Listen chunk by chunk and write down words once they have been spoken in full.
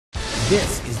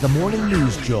This is the Morning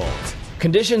News Jolt.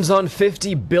 Conditions on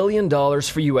 $50 billion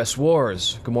for U.S.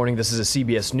 wars. Good morning, this is a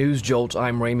CBS News Jolt.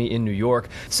 I'm Ramy in New York.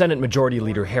 Senate Majority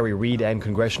Leader Harry Reid and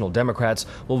congressional Democrats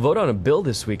will vote on a bill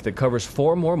this week that covers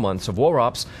 4 more months of war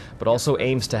ops, but also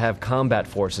aims to have combat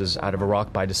forces out of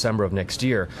Iraq by December of next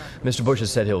year. Mr. Bush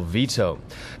has said he'll veto.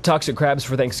 Toxic crabs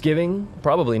for Thanksgiving?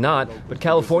 Probably not, but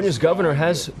California's governor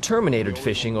has terminated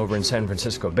fishing over in San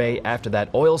Francisco Bay after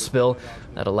that oil spill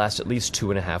that'll last at least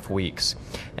 2.5 weeks.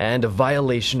 And a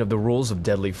violation of the rules of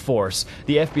deadly force.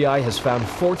 The FBI has found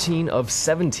 14 of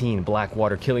 17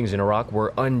 Blackwater killings in Iraq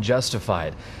were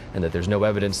unjustified, and that there's no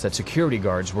evidence that security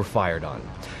guards were fired on.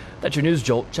 That's your News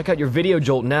Jolt. Check out your Video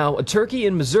Jolt now. A turkey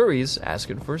in Missouri's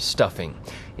asking for stuffing.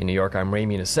 In New York, I'm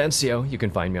Ramy Inocencio. You can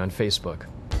find me on Facebook.